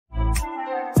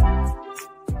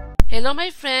Hello my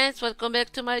friends, welcome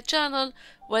back to my channel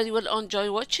where you will enjoy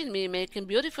watching me making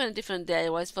beautiful and different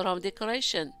DIYs for home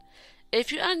decoration.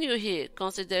 If you are new here,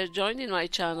 consider joining my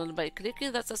channel by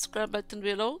clicking the subscribe button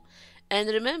below and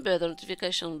remember the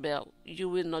notification bell. You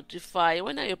will notify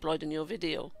when I upload a new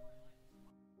video.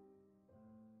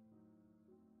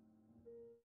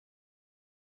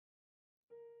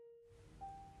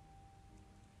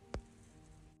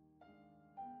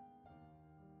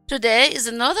 Today is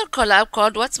another collab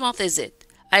called What Month Is It?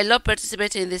 I love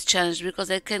participating in this challenge because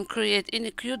I can create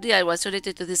any cute DIYs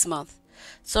related to this month.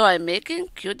 So I'm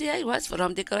making cute DIYs for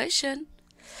home decoration.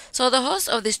 So the host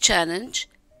of this challenge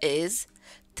is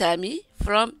Tammy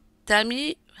from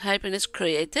Tammy Happiness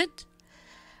Created.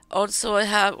 Also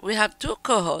we have two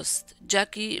co-hosts,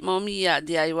 Jackie Momia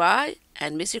DIY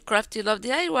and Missy Crafty Love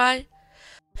DIY.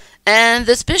 And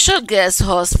the special guest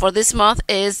host for this month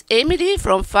is Emily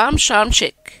from Farm Charm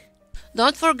Chic.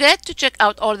 Don't forget to check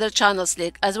out all their channels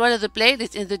link as well as the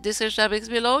playlist in the description box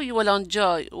below. You will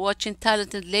enjoy watching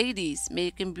talented ladies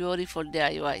making beautiful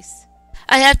DIYs.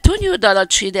 I have two new Dollar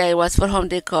Tree DIYs for home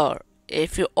decor.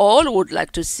 If you all would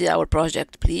like to see our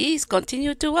project, please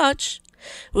continue to watch.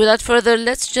 Without further,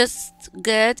 let's just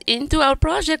get into our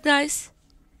project, guys.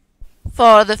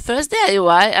 For the first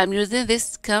DIY, I'm using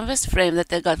this canvas frame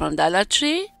that I got from Dollar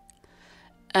Tree.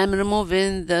 I'm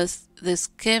removing this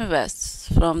canvas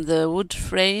from the wood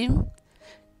frame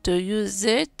to use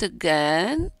it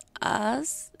again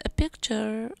as a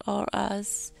picture or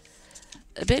as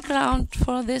a background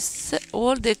for this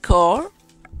wall decor.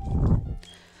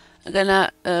 I'm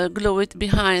gonna glue it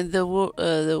behind the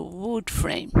wood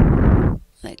frame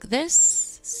like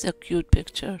this. It's a cute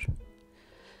picture.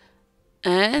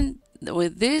 And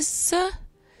with this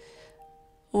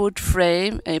wood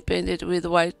frame, I painted with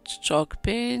white chalk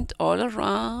paint all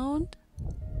around.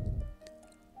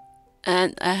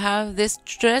 And I have this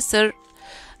dresser,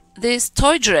 this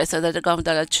toy dresser that I got from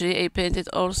Dollar Tree. I painted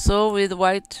also with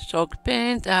white chalk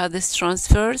paint. I have this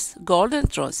transfers, golden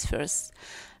transfers.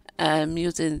 I'm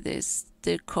using this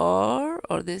decor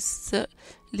or this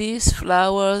leaves,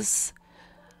 flowers,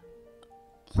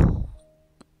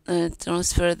 and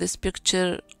transfer this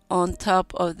picture on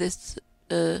top of this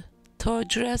toy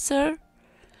dresser.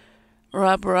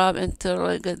 Rub until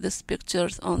I get these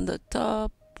pictures on the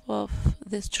top of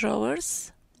these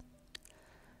drawers.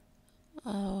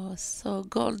 Oh, so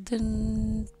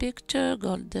golden picture,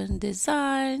 golden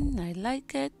design. I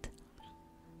like it.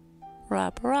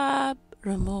 Rub,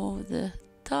 remove the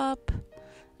top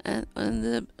and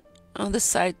on the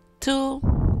side too.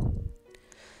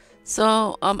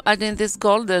 So I'm adding this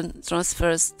golden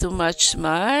transfers to match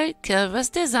my canvas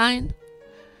design.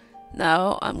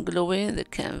 Now I'm gluing the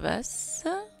canvas.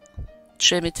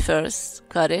 Trim it first,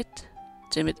 cut it,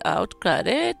 trim it out, cut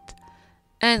it,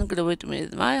 and glue it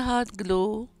with my hot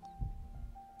glue.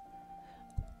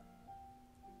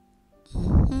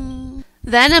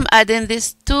 Then I'm adding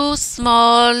these two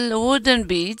small wooden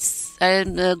beads.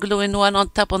 I'm gluing one on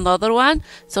top of the other one,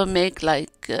 so make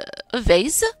like a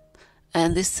vase.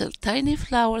 And this tiny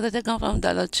flower that I got from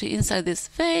Dollar Tree inside this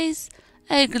vase,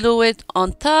 I glue it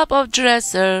on top of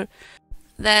dresser.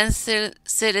 Then seal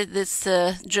this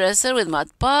dresser with Mod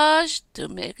Podge to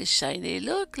make a shiny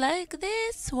look like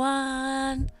this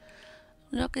one.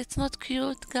 Look, it's not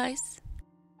cute, guys.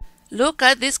 Look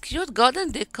at this cute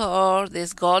golden decor.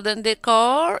 This golden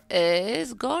decor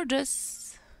is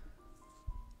gorgeous.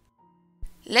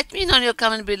 Let me know in your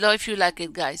comment below if you like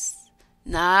it, guys.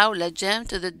 Now let's jump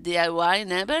to the DIY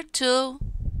number 2.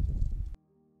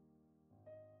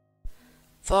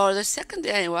 For the second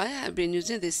DIY, I've been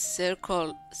using this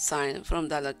circle sign from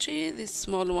Dollar Tree, this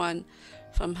small one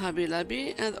from Hobby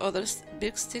Lobby, and other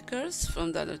big stickers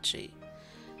from Dollar Tree.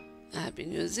 I've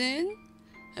been using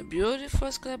a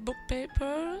beautiful scrapbook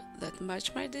paper that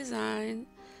match my design.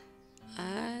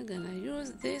 I'm gonna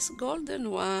use this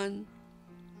golden one.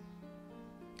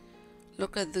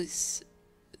 Look at these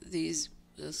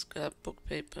scrapbook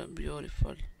paper,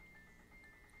 beautiful.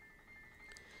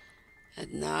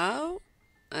 And now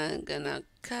I'm gonna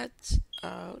cut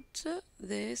out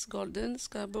this golden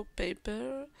scrapbook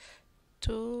paper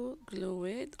to glue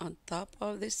it on top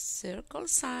of this circle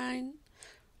sign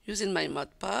using my Mod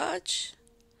Podge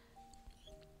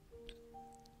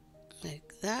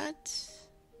like that.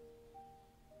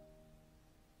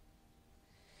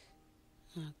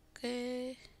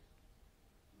 Okay.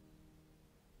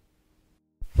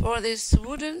 For this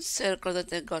wooden circle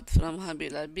that I got from Hobby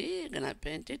Lobby, I'm gonna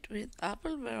paint it with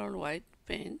apple barrel white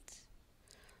paint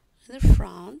in the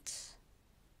front,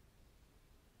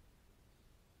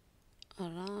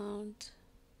 around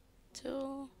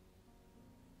 2,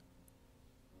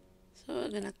 So we're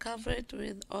gonna cover it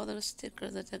with other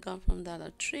stickers that I got from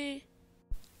Dollar Tree.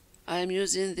 I'm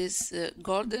using this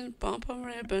golden pom-pom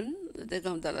ribbon that I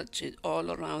got from Dollar Tree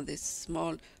all around this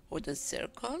small wooden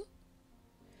circle.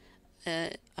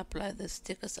 Apply the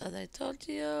stickers as I told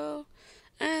you,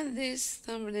 and this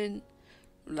tumbling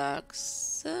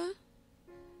blocks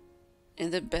in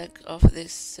the back of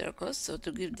this circle, so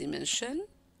to give dimension.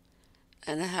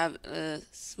 And I have a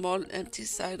small empty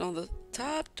side on the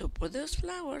top to put those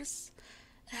flowers.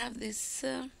 I have this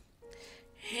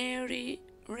hairy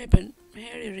ribbon,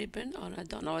 or I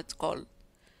don't know what it's called.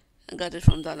 I got it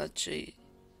from Dollar Tree.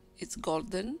 It's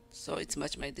golden, so it's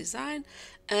match my design.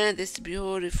 And this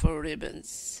beautiful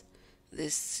ribbons,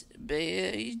 this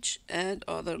beige and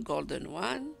other golden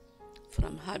one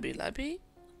from Hobby Lobby.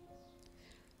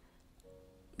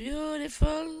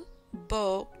 Beautiful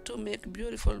bow, to make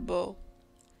beautiful bow.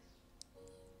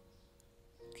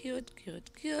 Cute,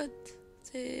 cute, cute.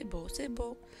 Say bow, say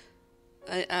bow.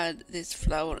 I add this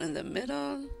flower in the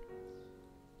middle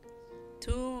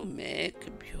to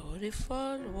make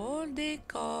beautiful wall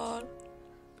decor.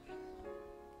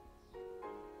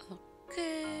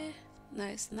 Okay,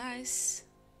 nice.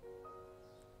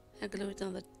 I glue it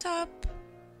on the top,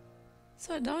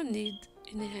 so I don't need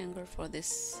any hanger for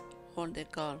this wall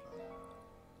decor.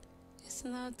 It's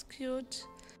not cute.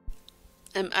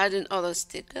 I'm adding other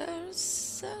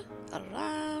stickers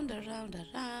around.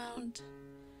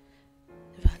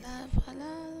 Voila.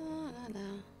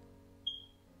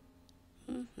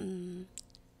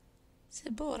 It's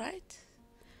a bow, right?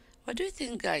 What do you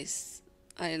think, guys?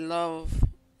 I love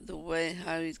the way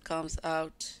how it comes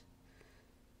out.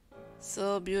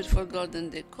 So beautiful golden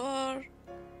decor.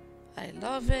 I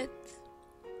love it.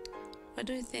 What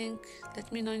do you think?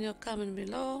 Let me know in your comment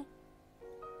below.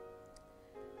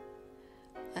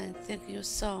 And thank you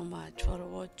so much for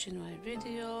watching my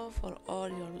video, for all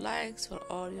your likes, for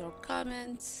all your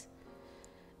comments,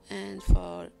 and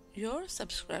for your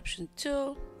subscription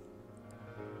too.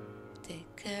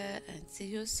 Take care and see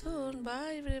you soon.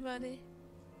 Bye everybody.